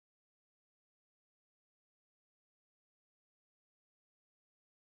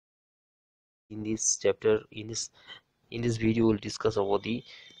In this chapter, in this video, we'll discuss about the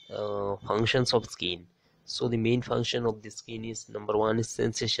functions of skin. So the main function of the skin is, number one is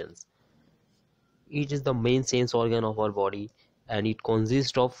sensations. It is the main sense organ of our body, and it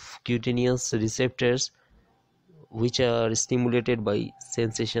consists of cutaneous receptors which are stimulated by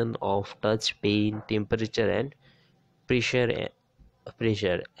sensation of touch, pain, temperature, and pressure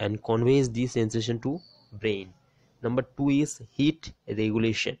pressure and conveys the sensation to brain. Number two is heat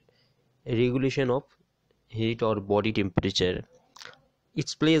regulation. Regulation of heat or body temperature.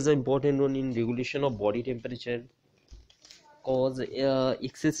 It plays an important role in regulation of body temperature, cause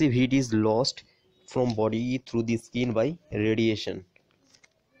excessive heat is lost from body through the skin by radiation,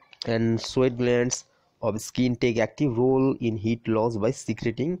 and sweat glands of skin take active role in heat loss by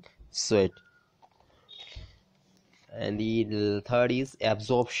secreting sweat. And the third is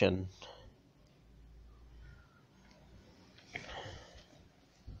absorption.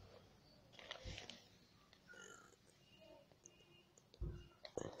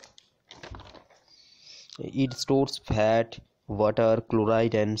 It stores fat, water,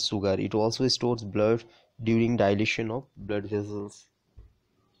 chloride, and sugar. It also stores blood during dilation of blood vessels.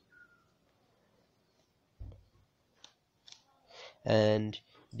 And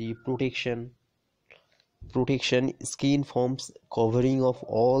the protection skin forms covering of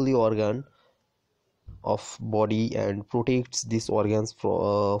all the organ of body and protects these organs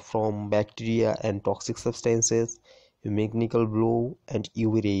from bacteria and toxic substances, mechanical blow, and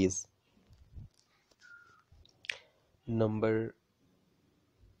UV rays. Number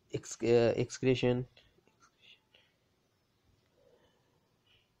excretion.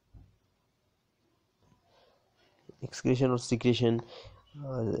 Excretion or secretion.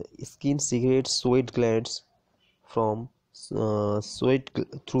 Skin secretes sweat glands from through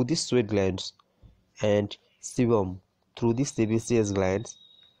the sweat glands, and sebum through the sebaceous glands.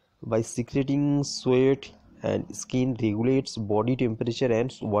 By secreting sweat, and skin regulates body temperature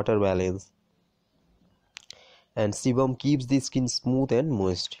and water balance, and sebum keeps the skin smooth and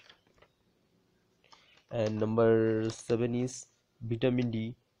moist. And number 7 is vitamin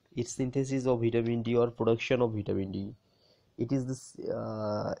D. Its synthesis of vitamin D or production of vitamin D. It is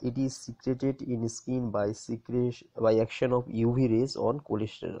secreted in skin by action of UV rays on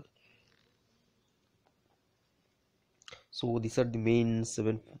cholesterol. So these are the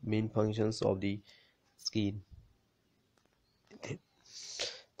 7 main functions of the skin.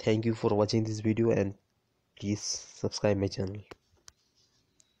 Thank you for watching this video, and please subscribe my channel.